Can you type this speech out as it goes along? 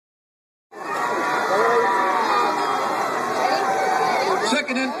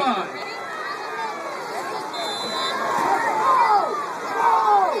Second and 5.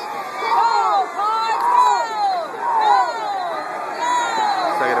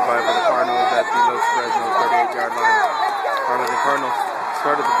 Second and 5 for the Cardinals at the Los Fresno 38-yard line. Cardinals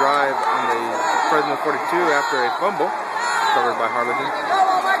started the drive on the Fresno 42 after a fumble covered by Harlingen.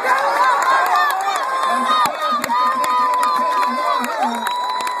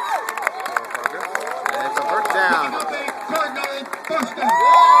 And it's a first down. First down.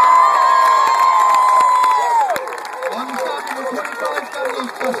 On the stop number 25,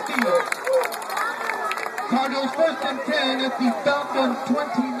 Carlos Castillo. Cardinals first and 10 at the Falcon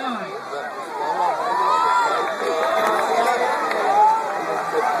 29.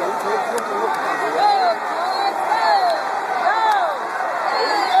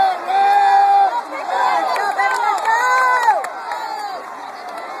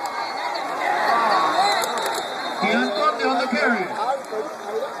 On the carry.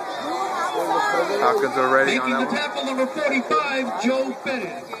 Falcons are ready making on that the tackle, number 45, Joe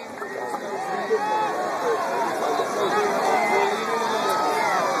Perez.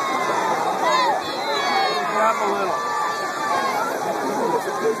 Drop a little.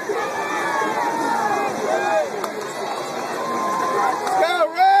 Go,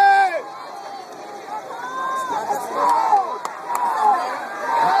 Ray!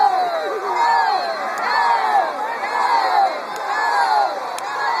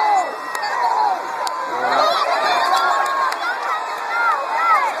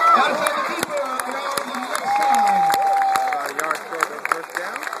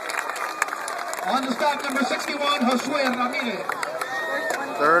 On the stop, number 61, Josue Ramirez.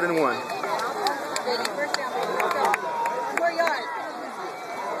 Third and 1.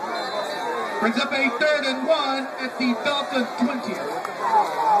 Brings up a 3rd and 1 at the Falcon 20.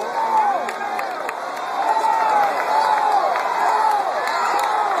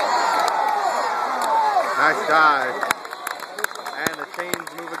 Nice dive. And the chains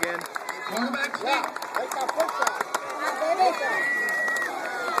move again. Quarterback sneak.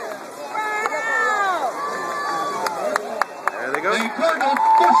 There they go. The Cardinals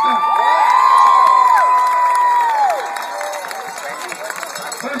first down.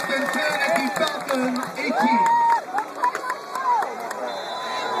 First and 10 at the Falcon 18.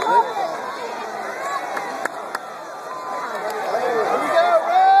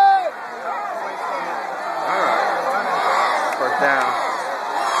 Alright. First down.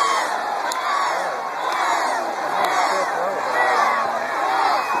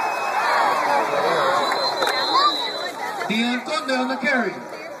 On the carry.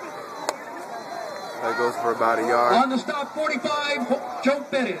 That goes for about a yard. On the stop, 45, Joe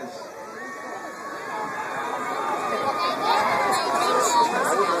Perez.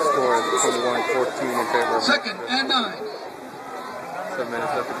 Score is 21-14 in favor of 2nd and 9. 7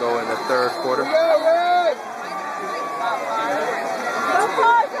 minutes left to go in the third quarter.